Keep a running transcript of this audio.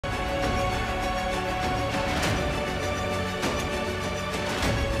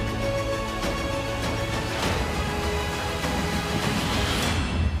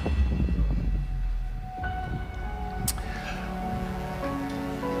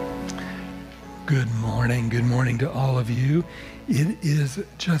Good morning. Good morning to all of you. It is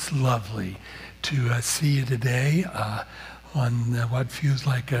just lovely to see you today on what feels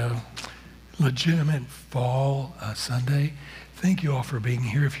like a legitimate fall Sunday. Thank you all for being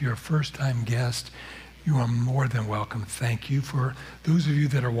here. If you're a first-time guest, you are more than welcome. Thank you. For those of you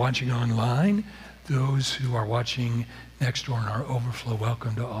that are watching online, those who are watching next door in our overflow,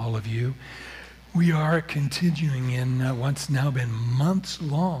 welcome to all of you. We are continuing in what's now been a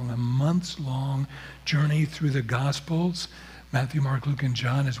months-long journey through the Gospels, Matthew, Mark, Luke, and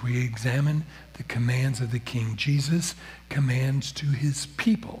John, as we examine the commands of the King. Jesus commands to his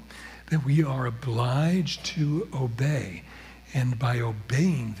people that we are obliged to obey, and by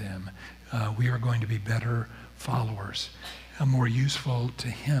obeying them, we are going to be better followers, more useful to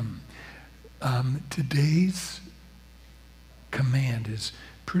him. Today's command is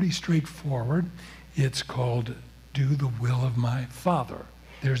pretty straightforward. It's called, do the will of my Father.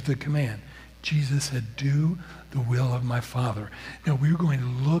 There's the command. Jesus said, do the will of my Father. Now, we're going to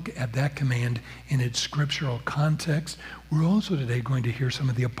look at that command in its scriptural context. We're also today going to hear some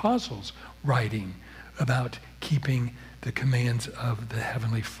of the apostles writing about keeping the commands of the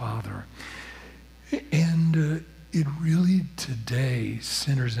Heavenly Father. And it really today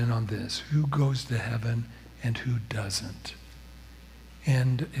centers in on this: who goes to heaven and who doesn't.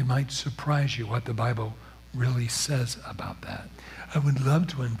 And it might surprise you what the Bible really says about that. I would love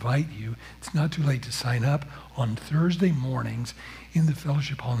to invite you. It's not too late to sign up on Thursday mornings in the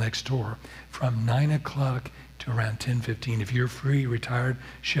fellowship hall next door from 9 o'clock to around 10:15. If you're free, retired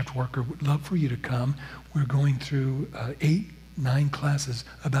shift worker, would love for you to come. We're going through 8-9 classes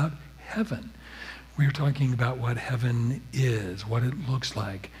about heaven. We're talking about what heaven is, what it looks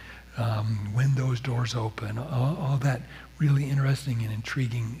like, when those doors open, all that really interesting and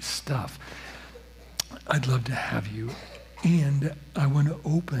intriguing stuff. I'd love to have you. And I want to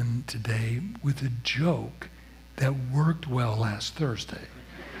open today with a joke that worked well last Thursday.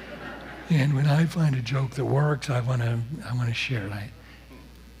 And when I find a joke that works, I want to share it.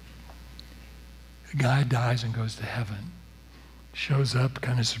 A guy dies and goes to heaven. Shows up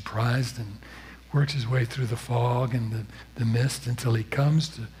kind of surprised and works his way through the fog and the mist until he comes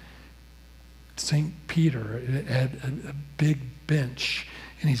to St. Peter at a big bench,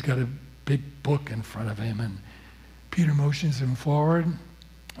 and he's got a big book in front of him, and Peter motions him forward.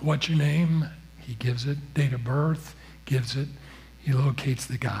 What's your name? He gives it. Date of birth, gives it. He locates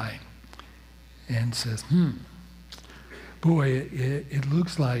the guy and says, boy, it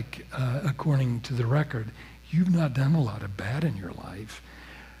looks like, according to the record, you've not done a lot of bad in your life,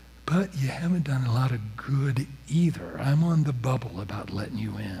 but you haven't done a lot of good either. I'm on the bubble about letting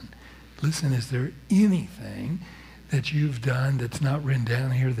you in. Listen, is there anything that you've done that's not written down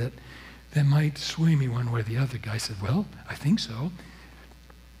here that might sway me one way or the other? The guy said, well, I think so.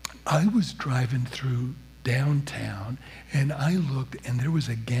 I was driving through downtown, and I looked, and there was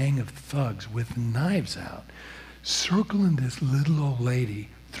a gang of thugs with knives out, circling this little old lady,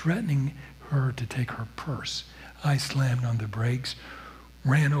 threatening her to take her purse. I slammed on the brakes,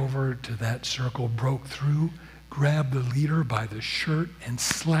 ran over to that circle, broke through, grabbed the leader by the shirt and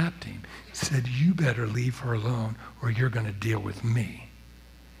slapped him. Said, you better leave her alone or you're going to deal with me.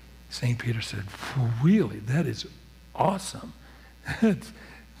 St. Peter said, really? That is awesome.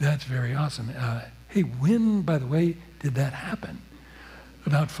 That's very awesome. Hey, when, by the way, did that happen?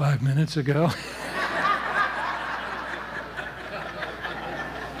 About 5 minutes ago.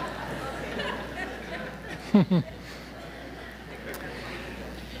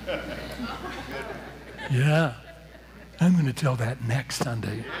 Yeah, I'm going to tell that next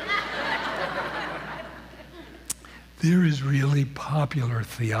Sunday. There is really popular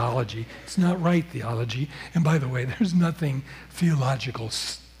theology. It's not right theology. And by the way, there's nothing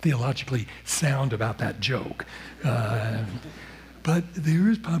theologically sound about that joke. But there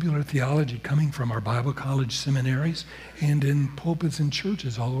is popular theology coming from our Bible college seminaries and in pulpits and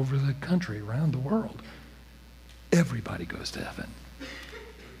churches all over the country, around the world. Everybody goes to heaven.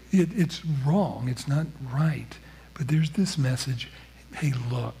 It's wrong. It's not right. But there's this message, hey,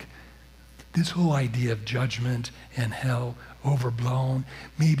 look, this whole idea of judgment and hell, overblown.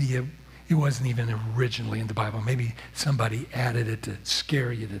 Maybe it wasn't even originally in the Bible. Maybe somebody added it to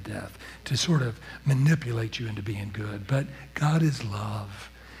scare you to death, to sort of manipulate you into being good. But God is love.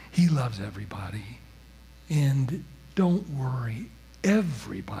 He loves everybody. And don't worry,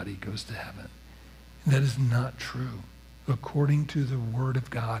 everybody goes to heaven. And that is not true. According to the Word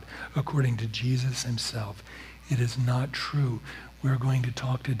of God, according to Jesus himself, it is not true. We're going to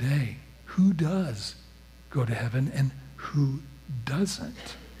talk today. Who does go to heaven and who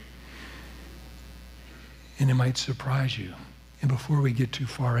doesn't? And it might surprise you. And before we get too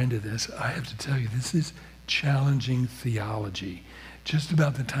far into this, I have to tell you, this is challenging theology. Just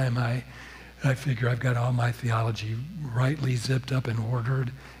about the time I figure I've got all my theology rightly zipped up and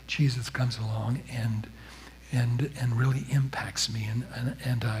ordered, Jesus comes along and really impacts me,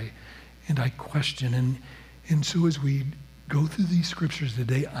 and I question. And so as we go through these scriptures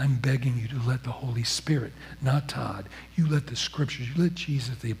today, I'm begging you to let the Holy Spirit, not Todd, you let the scriptures, you let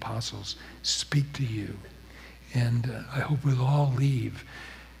Jesus, the apostles, speak to you. And I hope we'll all leave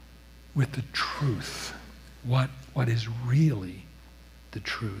with the truth, what is really the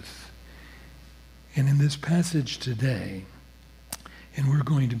truth. And in this passage today, and we're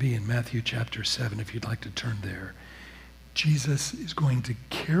going to be in Matthew chapter 7, if you'd like to turn there, Jesus is going to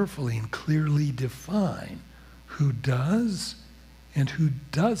carefully and clearly define who does and who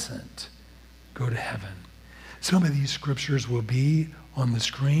doesn't go to heaven. Some of these scriptures will be on the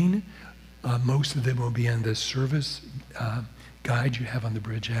screen. Most of them will be in the service guide you have on the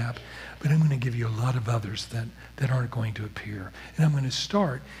Bridge app. But I'm going to give you a lot of others that aren't going to appear. And I'm going to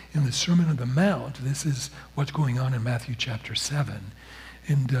start in the Sermon on the Mount. This is what's going on in Matthew chapter 7.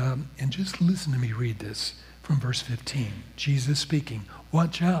 And just listen to me read this from verse 15. Jesus speaking,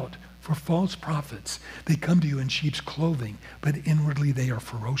 "Watch out for false prophets. They come to you in sheep's clothing, but inwardly they are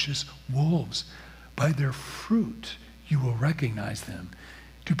ferocious wolves. By their fruit you will recognize them.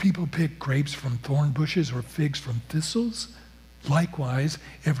 Do people pick grapes from thorn bushes or figs from thistles? Likewise,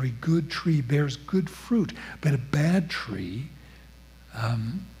 every good tree bears good fruit, but a bad tree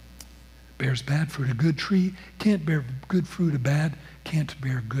bears bad fruit. A good tree can't bear good fruit. A bad can't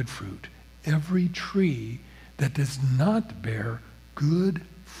bear good fruit. Every tree that does not bear good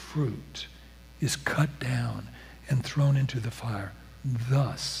fruit is cut down and thrown into the fire.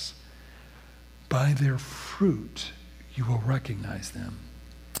 Thus, by their fruit, you will recognize them."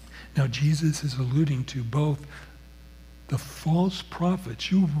 Now, Jesus is alluding to both the false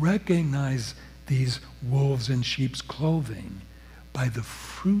prophets. You recognize these wolves in sheep's clothing by the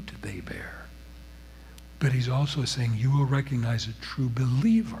fruit they bear. But he's also saying you will recognize a true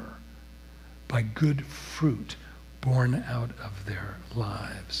believer by good fruit born out of their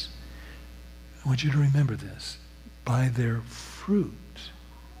lives. I want you to remember this. By their fruit,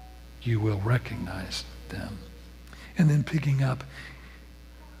 you will recognize them. And then picking up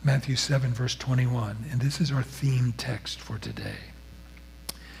Matthew 7, verse 21, and this is our theme text for today.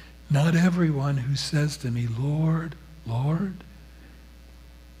 "Not everyone who says to me, 'Lord, Lord,'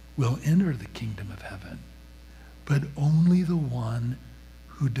 will enter the kingdom of heaven, but only the one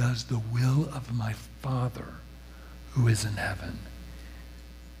who does the will of my Father who is in heaven."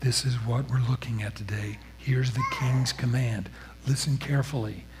 This is what we're looking at today. Here's the King's command. Listen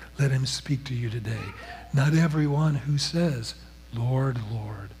carefully. Let him speak to you today. Not everyone who says, "Lord,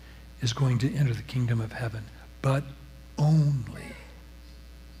 Lord," is going to enter the kingdom of heaven, but only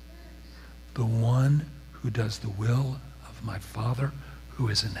the one who does the will of my Father who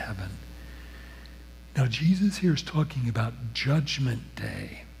is in heaven. Now, Jesus here is talking about Judgment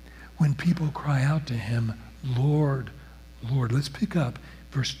Day, when people cry out to him, "Lord, Lord." Let's pick up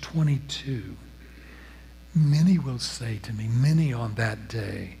verse 22. "Many will say to me," many on that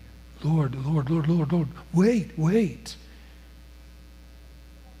day, "Lord, Lord, Lord, Lord, Lord." Wait.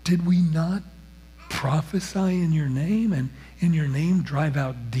 "Did we not prophesy in your name, and in your name drive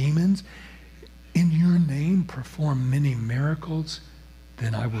out demons, in your name perform many miracles?"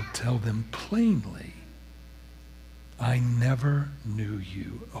 Then I will tell them plainly, "I never knew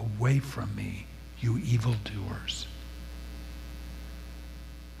you. Away from me, you evildoers."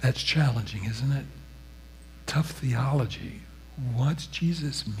 That's challenging, isn't it? Tough theology. What's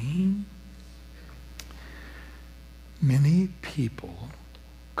Jesus mean? Many people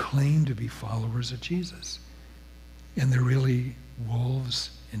claim to be followers of Jesus, and they're really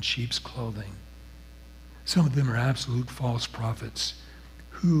wolves in sheep's clothing. Some of them are absolute false prophets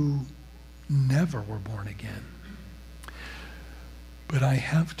who never were born again. But I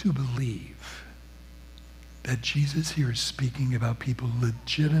have to believe that Jesus here is speaking about people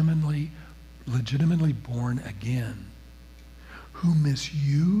legitimately born again, who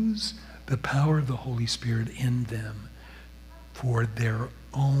misuse the power of the Holy Spirit in them for their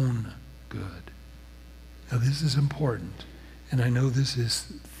own good. Now, this is important, and I know this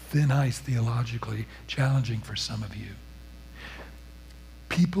is thin ice theologically challenging for some of you.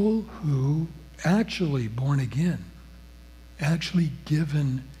 People who actually born again, actually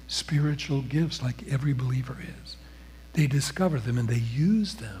given spiritual gifts like every believer is. They discover them and they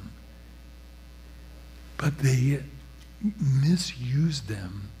use them, but they misuse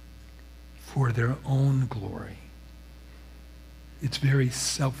them for their own glory. It's very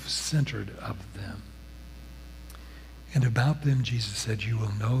self-centered of them. And about them, Jesus said, you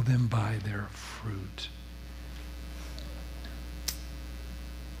will know them by their fruit.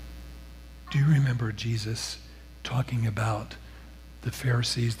 Do you remember Jesus talking about the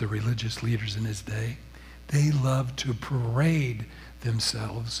Pharisees, the religious leaders in his day? They loved to parade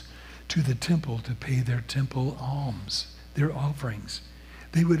themselves to the temple to pay their temple alms, their offerings.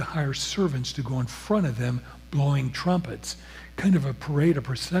 They would hire servants to go in front of them blowing trumpets, kind of a parade, a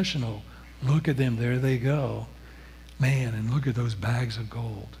processional. Look at them, there they go. Man, and look at those bags of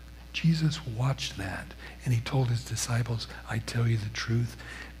gold. Jesus watched that, and he told his disciples, I tell you the truth,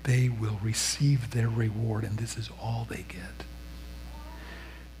 they will receive their reward, and this is all they get.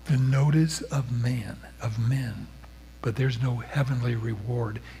 The notice of men, but there's no heavenly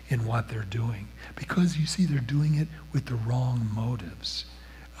reward in what they're doing. Because, you see, they're doing it with the wrong motives.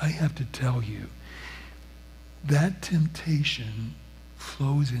 I have to tell you, that temptation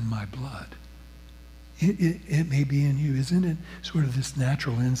flows in my blood. It may be in you. Isn't it sort of this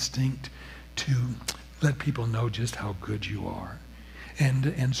natural instinct to let people know just how good you are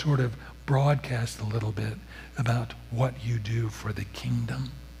and sort of broadcast a little bit about what you do for the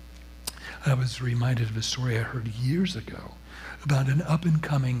kingdom? I was reminded of a story I heard years ago about an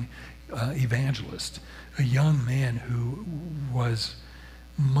up-and-coming evangelist, a young man who was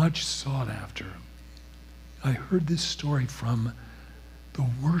much sought after. I heard this story from the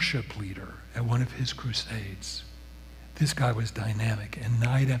worship leader at one of his crusades. This guy was dynamic, and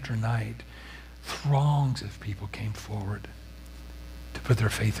night after night, throngs of people came forward to put their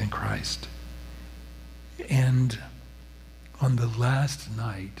faith in Christ. And on the last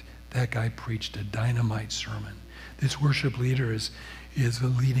night, that guy preached a dynamite sermon. This worship leader is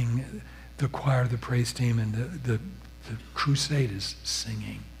leading the choir, the praise team, and the crusade is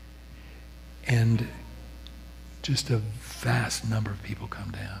singing. And just a vast number of people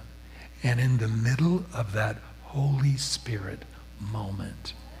come down. And in the middle of that Holy Spirit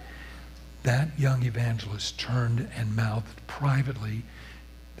moment, that young evangelist turned and mouthed privately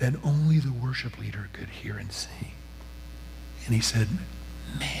that only the worship leader could hear and see. And he said,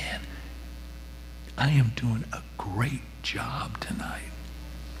 man, I am doing a great job tonight.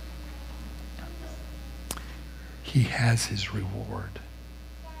 He has his reward.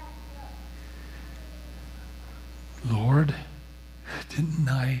 Lord, didn't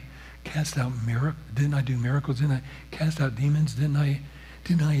I cast out miracles? Didn't I do miracles? Didn't I cast out demons? Didn't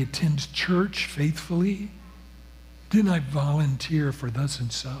I attend church faithfully? Didn't I volunteer for thus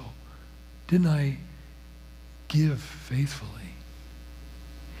and so? Didn't I give faithfully?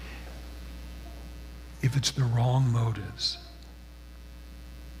 If it's the wrong motives,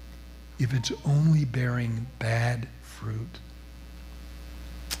 if it's only bearing bad fruit,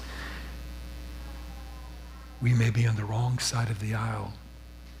 we may be on the wrong side of the aisle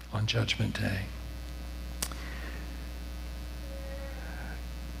on Judgment Day.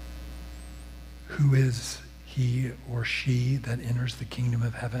 Who is he or she that enters the kingdom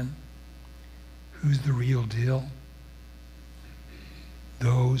of heaven? Who's the real deal?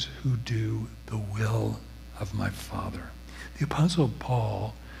 Those who do the will of my Father. The Apostle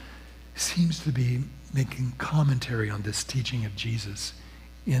Paul seems to be making commentary on this teaching of Jesus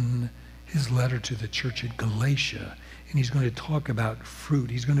in his letter to the church at Galatia. And he's going to talk about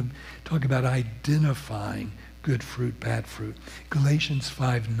fruit. He's going to talk about identifying good fruit, bad fruit. Galatians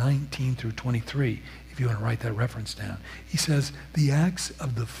 5:19 through 23, if you want to write that reference down. He says, the acts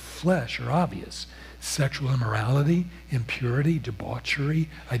of the flesh are obvious. Sexual immorality, impurity, debauchery,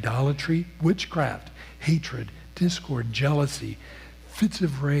 idolatry, witchcraft, hatred, discord, jealousy, fits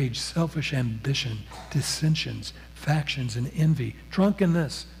of rage, selfish ambition, dissensions, factions, and envy,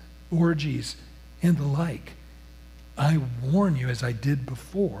 drunkenness, orgies, and the like. I warn you, as I did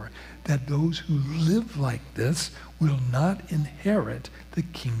before, that those who live like this will not inherit the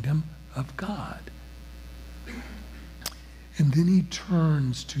kingdom of God. And then he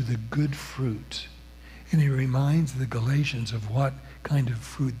turns to the good fruit, and he reminds the Galatians of what kind of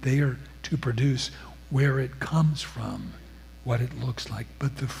fruit they are to produce, where it comes from, what it looks like.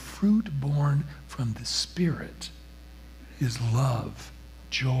 But the fruit born from the Spirit is love,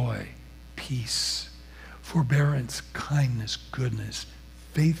 joy, peace, forbearance, kindness, goodness,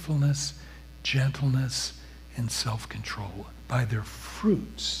 faithfulness, gentleness, and self-control. By their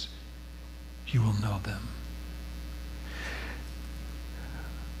fruits you will know them.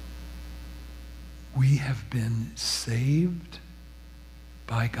 We have been saved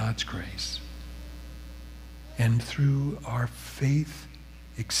by God's grace. And through our faith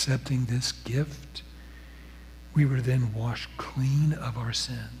accepting this gift, we were then washed clean of our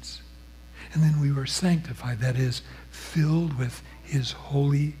sins. And then we were sanctified, that is, filled with his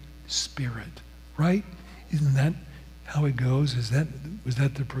Holy Spirit. Right? Isn't that how it goes? Was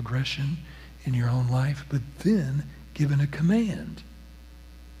that the progression in your own life? But then given a command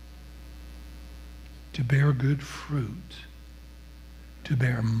to bear good fruit, to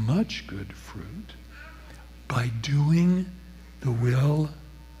bear much good fruit, by doing the will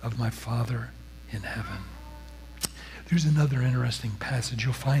of my Father in heaven. There's another interesting passage.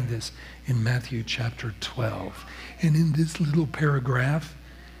 You'll find this in Matthew chapter 12. And in this little paragraph,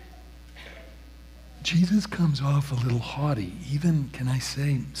 Jesus comes off a little haughty, even, can I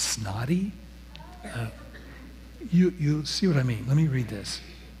say, snotty? You'll see what I mean. Let me read this.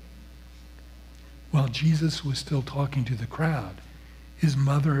 While Jesus was still talking to the crowd, his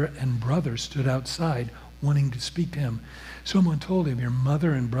mother and brother stood outside wanting to speak to him. Someone told him, your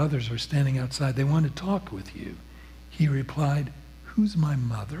mother and brothers are standing outside. They want to talk with you. He replied, who's my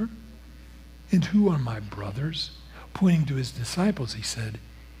mother? And who are my brothers? Pointing to his disciples, he said,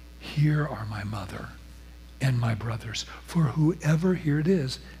 here are my mother and my brothers. For whoever, here it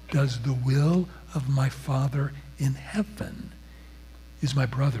is, does the will of my Father in heaven is my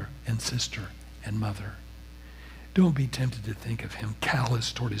brother and sister and mother. Don't be tempted to think of him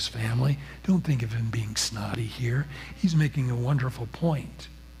callous toward his family. Don't think of him being snotty here. He's making a wonderful point.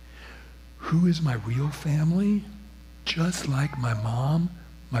 Who is my real family? Just like my mom,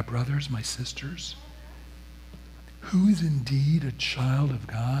 my brothers, my sisters. Who is indeed a child of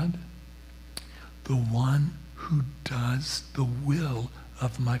God? The one who does the will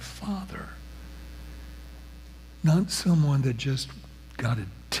of my Father. Not someone that just got a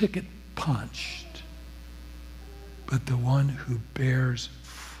ticket punched, but the one who bears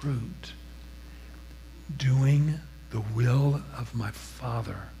fruit, doing the will of my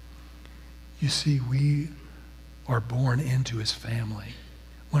Father. You see, we are born into his family.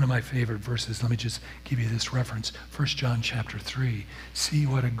 One of my favorite verses, let me just give you this reference, 1 John chapter 3. See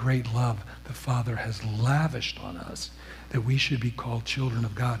what a great love the Father has lavished on us, that we should be called children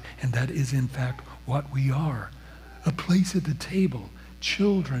of God. And that is, in fact, what we are. A place at the table,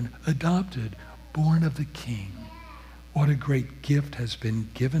 children adopted, born of the King. What a great gift has been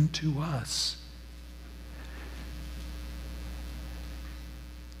given to us.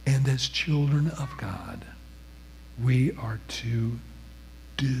 And as children of God, we are to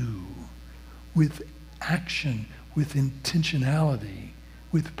do with action, with intentionality,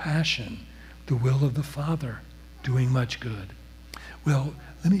 with passion, the will of the Father, doing much good. Well,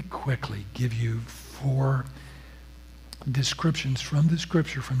 let me quickly give you 4 descriptions from the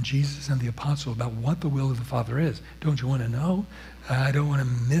scripture from Jesus and the apostle about what the will of the Father is. Don't you want to know? I don't want to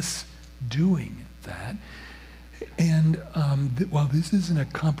miss doing that. And while this isn't a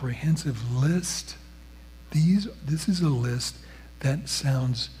comprehensive list, this is a list that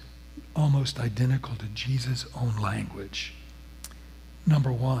sounds almost identical to Jesus' own language.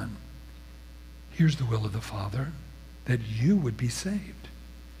 Number 1, here's the will of the Father, that you would be saved.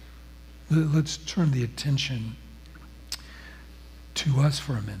 Let's turn the attention to us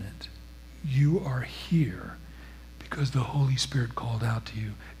for a minute. You are here because the Holy Spirit called out to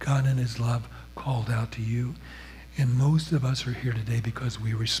you. God in his love called out to you. And most of us are here today because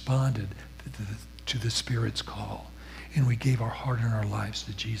we responded to the Spirit's call. And we gave our heart and our lives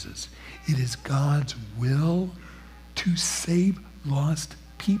to Jesus. It is God's will to save lost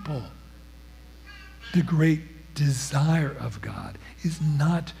people. The great desire of God is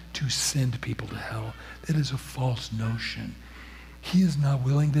not to send people to hell. That is a false notion. He is not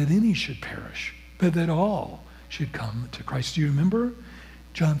willing that any should perish, but that all should come to Christ. Do you remember?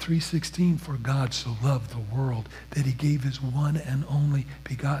 John 3:16, for God so loved the world that he gave his one and only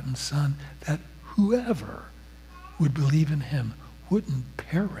begotten Son, that whoever would believe in him wouldn't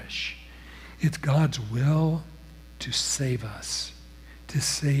perish. It's God's will to save us, to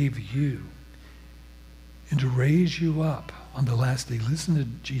save you, and to raise you up on the last day. Listen to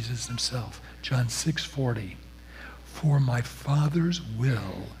Jesus himself, John 6:40. For my Father's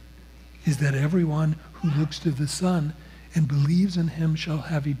will is that everyone who looks to the Son and believes in him shall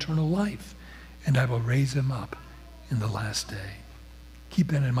have eternal life, and I will raise him up in the last day. Keep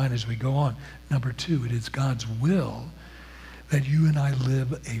that in mind as we go on. Number 2, it is God's will that you and I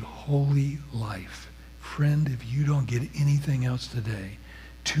live a holy life. Friend, if you don't get anything else today,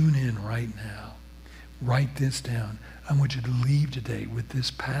 tune in right now. Write this down. I want you to leave today with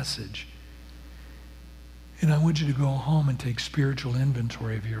this passage. And I want you to go home and take spiritual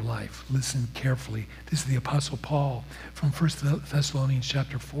inventory of your life. Listen carefully. This is the Apostle Paul from 1 Thessalonians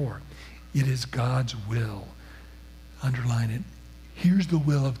chapter 4. It is God's will. Underline it. Here's the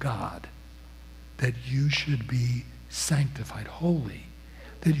will of God, that you should be sanctified, holy,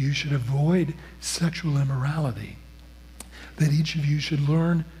 that you should avoid sexual immorality, that each of you should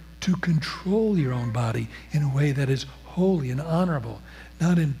learn to control your own body in a way that is holy and honorable,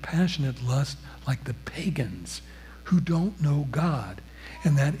 not in passionate lust like the pagans who don't know God,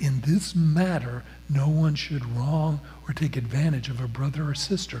 and that in this matter no one should wrong or take advantage of a brother or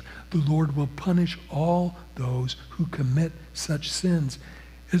sister. The Lord will punish all those who commit such sins,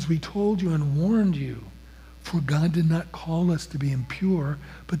 as we told you and warned you. For God did not call us to be impure,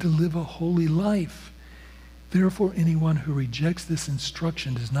 but to live a holy life. Therefore, anyone who rejects this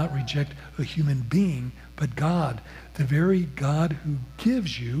instruction does not reject a human being, but God, the very God who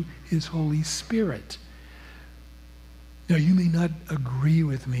gives you his Holy Spirit. Now, you may not agree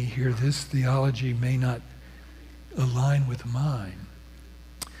with me here. This theology may not align with mine.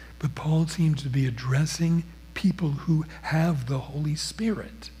 But Paul seems to be addressing people who have the Holy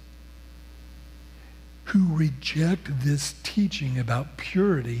Spirit, who reject this teaching about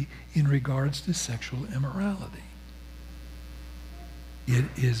purity in regards to sexual immorality. It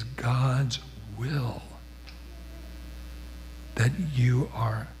is God's will that you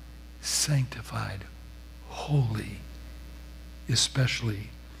are sanctified, holy, especially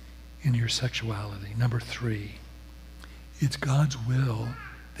in your sexuality. Number 3, it's God's will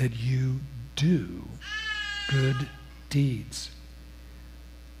that you do good deeds.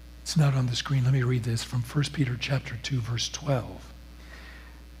 It's not on the screen. Let me read this from 1 Peter chapter 2, verse 12.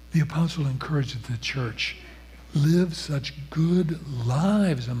 The apostle encouraged the church, live such good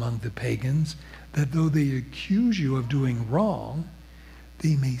lives among the pagans that though they accuse you of doing wrong,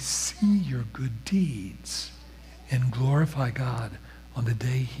 they may see your good deeds and glorify God on the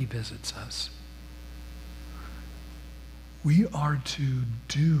day he visits us. We are to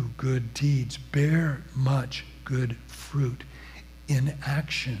do good deeds, bear much good fruit in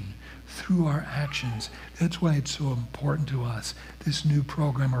action, through our actions. That's why it's so important to us. This new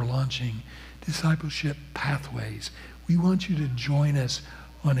program we're launching, Discipleship Pathways. We want you to join us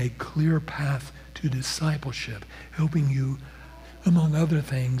on a clear path to discipleship, helping you, among other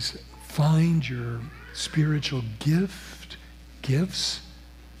things, find your spiritual gifts,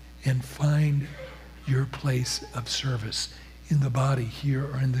 and find your place of service in the body here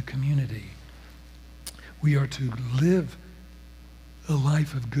or in the community. We are to live a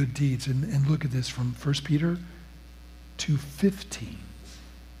life of good deeds. And look at this from 1 Peter 2:15.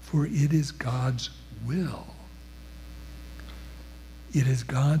 For it is God's will. It is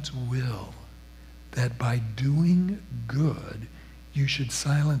God's will that by doing good, you should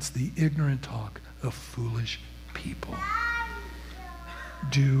silence the ignorant talk of foolish people.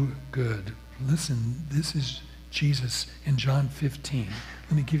 Do good. Listen, this is Jesus in John 15.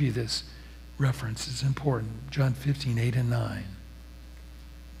 Let me give you this reference. It's important. John 15, 8 and 9.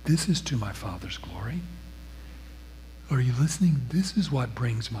 This is to my Father's glory. Are you listening? This is what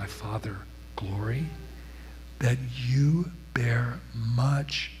brings my Father glory, that you bear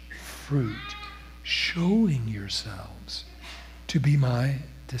much fruit, showing yourselves to be my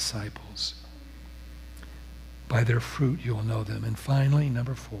disciples. By their fruit you'll know them. And finally,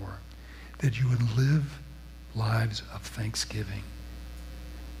 number 4, that you would live lives of thanksgiving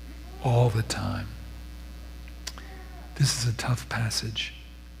all the time. This is a tough passage.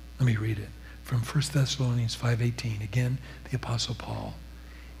 Let me read it. From 1 Thessalonians 5:18. Again, the Apostle Paul.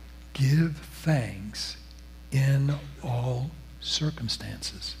 Give thanks in all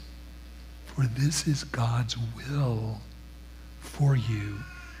circumstances, for this is God's will for you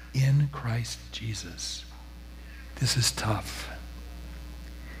in Christ Jesus. This is tough.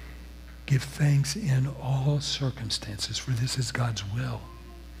 Give thanks in all circumstances, for this is God's will.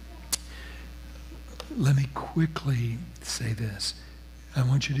 Let me quickly say this. I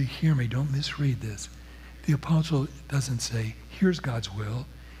want you to hear me. Don't misread this. The apostle doesn't say, here's God's will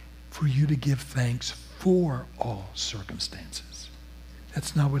for you to give thanks for all circumstances.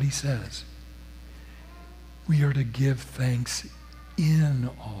 That's not what he says. We are to give thanks in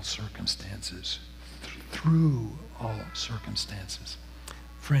all circumstances, through all circumstances.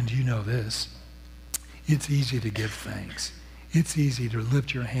 Friend, you know this. It's easy to give thanks. It's easy to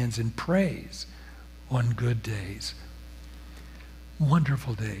lift your hands in praise on good days.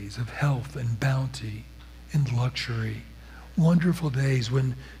 Wonderful days of health and bounty and luxury. Wonderful days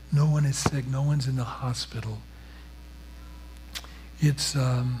when no one is sick, no one's in the hospital. It's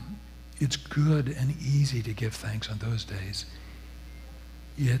good and easy to give thanks on those days.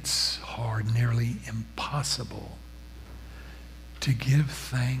 It's hard, nearly impossible, to give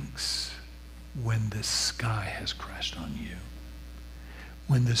thanks when the sky has crashed on you,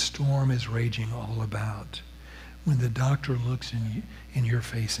 when the storm is raging all about, when the doctor looks in your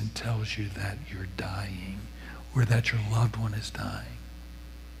face and tells you that you're dying or that your loved one is dying.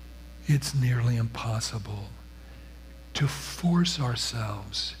 It's nearly impossible to force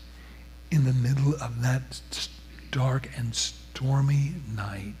ourselves in the middle of that dark and stormy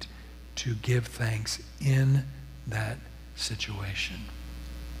night to give thanks in that situation.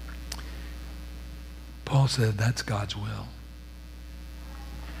 Paul said that's God's will.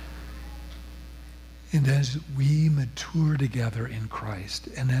 And as we mature together in Christ,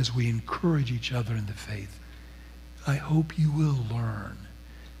 and as we encourage each other in the faith, I hope you will learn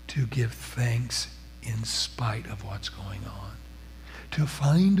to give thanks in spite of what's going on. To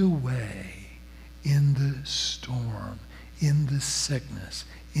find a way in the storm, in the sickness,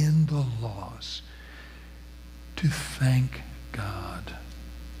 in the loss, to thank God.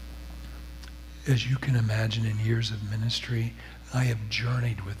 As you can imagine, in years of ministry, I have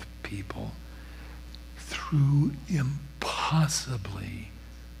journeyed with people through impossibly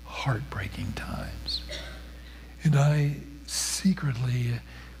heartbreaking times. And I secretly,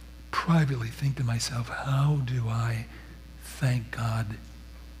 privately think to myself, how do I thank God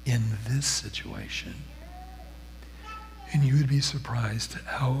in this situation? And you would be surprised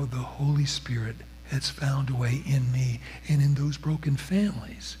how the Holy Spirit has found a way in me and in those broken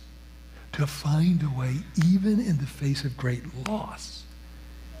families to find a way, even in the face of great loss,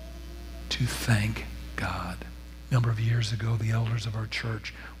 to thank God. A number of years ago, the elders of our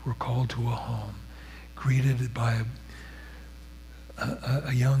church were called to a home, greeted by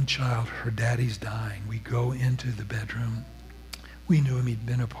a young child. Her daddy's dying. We go into the bedroom. We knew him. He'd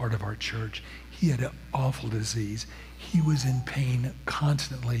been a part of our church. He had an awful disease. He was in pain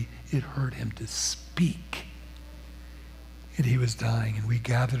constantly. It hurt him to speak. And he was dying, and we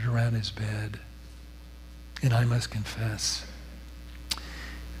gathered around his bed. And I must confess,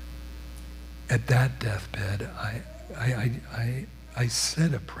 at that deathbed, I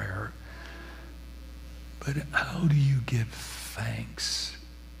said a prayer, but how do you give thanks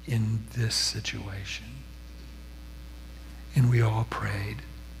in this situation? And we all prayed.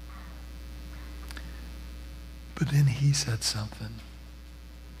 But then he said something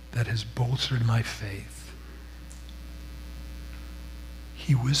that has bolstered my faith.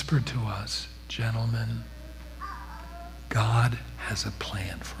 He whispered to us, gentlemen, God has a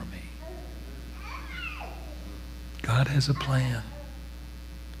plan for me. God has a plan.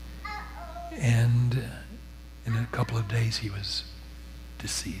 And in a couple of days, he was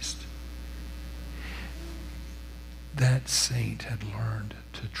deceased. That saint had learned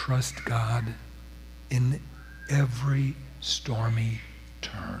to trust God in every stormy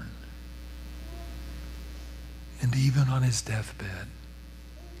turn. And even on his deathbed,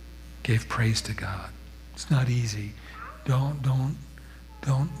 gave praise to God. It's not easy. Don't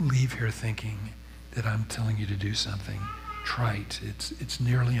leave here thinking that I'm telling you to do something trite. It's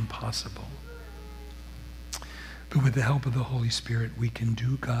nearly impossible. But with the help of the Holy Spirit, we can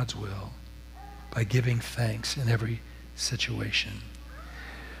do God's will by giving thanks in every situation.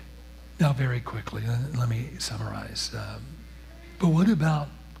 Now, very quickly, let me summarize. But what about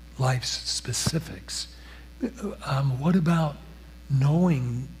life's specifics? What about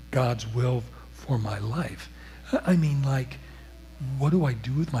knowing God's will for my life? I mean, like, what do I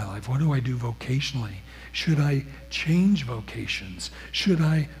do with my life? What do I do vocationally? Should I change vocations? Should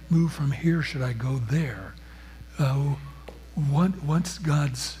I move from here? Should I go there? What's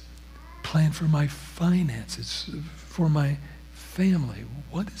God's plan for my finances, for my family?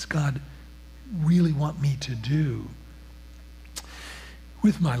 What does God really want me to do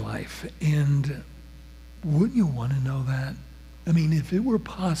with my life? And wouldn't you want to know that? I mean, if it were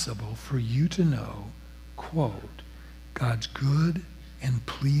possible for you to know, quote, God's good and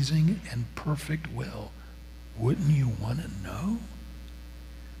pleasing and perfect will, wouldn't you want to know?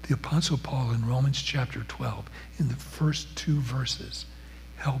 The Apostle Paul in Romans chapter 12, in the first 2 verses,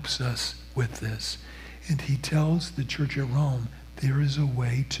 helps us with this. And he tells the church at Rome, there is a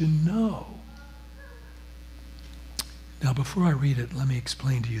way to know. Now, before I read it, let me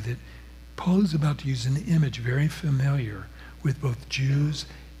explain to you that Paul is about to use an image very familiar with both Jews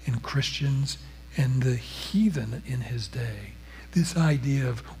and Christians and the heathen in his day. This idea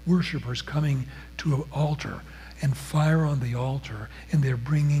of worshipers coming to an altar and fire on the altar, and they're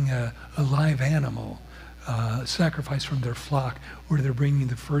bringing a live animal, sacrifice from their flock, or they're bringing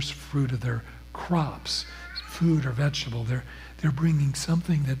the first fruit of their crops, food or vegetable. They're bringing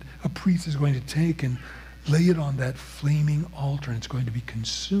something that a priest is going to take and lay it on that flaming altar, and it's going to be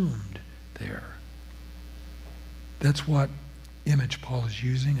consumed there. That's what image Paul is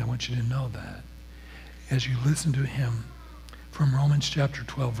using. I want you to know that. As you listen to him from Romans chapter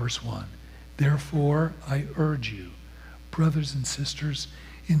 12, verse 1. Therefore, I urge you, brothers and sisters,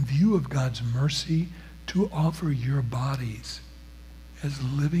 in view of God's mercy, to offer your bodies as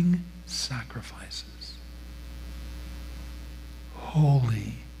living sacrifices,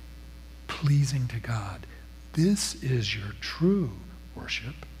 holy, pleasing to God. This is your true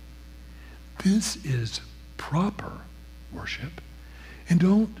worship. This is proper worship. And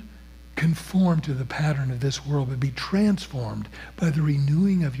don't conform to the pattern of this world, but be transformed by the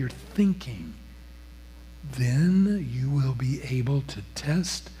renewing of your thinking. Then you will be able to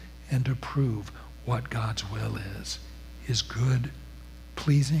test and approve what God's will is, his good,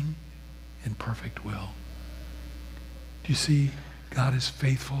 pleasing, and perfect will. Do you see? God is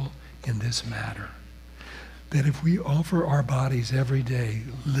faithful in this matter. That if we offer our bodies every day,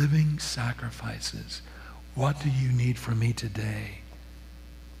 living sacrifices, what do you need from me today?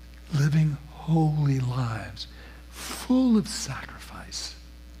 Living holy lives, full of sacrifice,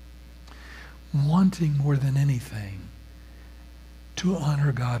 wanting more than anything to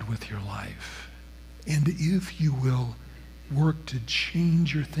honor God with your life. And if you will work to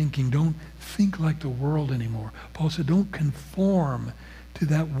change your thinking, don't think like the world anymore. Paul said, don't conform to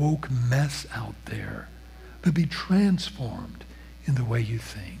that woke mess out there, but be transformed in the way you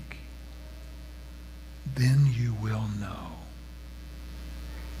think. Then you will know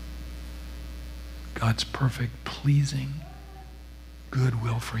God's perfect, pleasing, good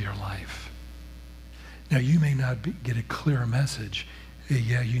will for your life. Now, you may not get a clear message.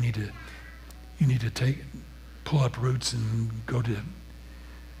 Yeah, you need to pull up roots and go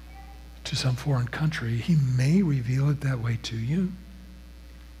to some foreign country. He may reveal it that way to you.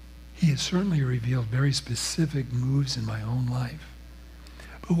 He has certainly revealed very specific moves in my own life.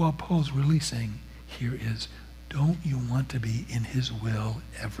 But what Paul's really saying here is, don't you want to be in his will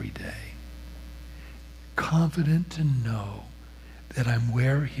every day? Confident to know that I'm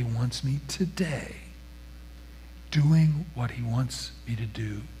where he wants me today, doing what he wants me to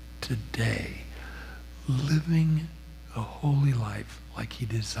do today, living a holy life like he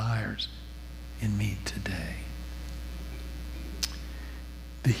desires in me today.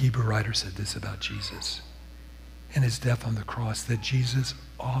 The Hebrew writer said this about Jesus and his death on the cross, that Jesus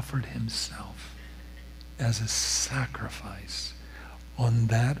offered himself as a sacrifice on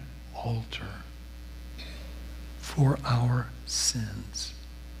that altar for our sins.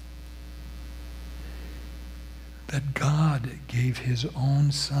 That God gave his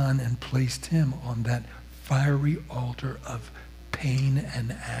own son and placed him on that fiery altar of pain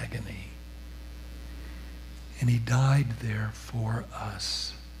and agony. And he died there for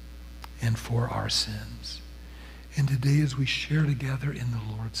us and for our sins. And today, as we share together in the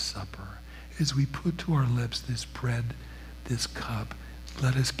Lord's Supper, as we put to our lips this bread, this cup,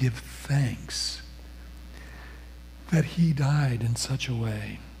 let us give thanks that he died in such a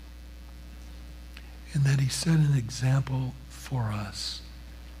way, and that he set an example for us,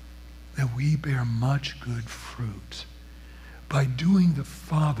 that we bear much good fruit by doing the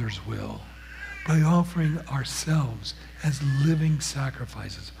Father's will, by offering ourselves as living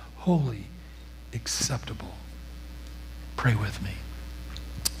sacrifices, holy, acceptable. Pray with me.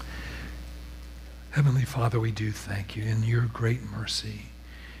 Heavenly Father, we do thank you in your great mercy,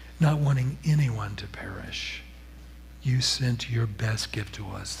 not wanting anyone to perish. You sent your best gift to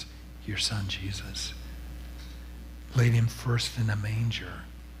us, your son Jesus. Laid him first in a manger,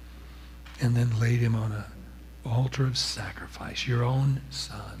 and then laid him on an altar of sacrifice, your own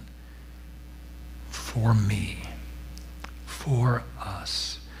son, for me, for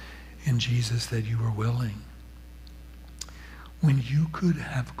us. And Jesus, that you were willing, when you could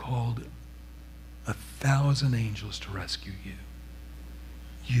have called 1,000 angels to rescue you,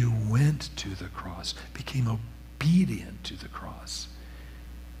 you went to the cross, became obedient to the cross,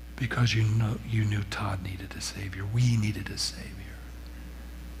 because you knew Todd needed a Savior. We needed a Savior.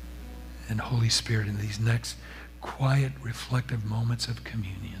 And Holy Spirit, in these next quiet, reflective moments of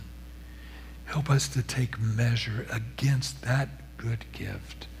communion, help us to take measure against that good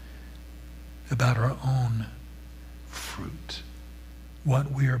gift about our own fruit,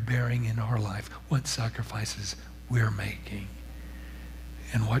 what we are bearing in our life, what sacrifices we're making,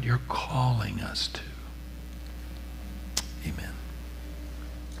 and what you're calling us to. Amen.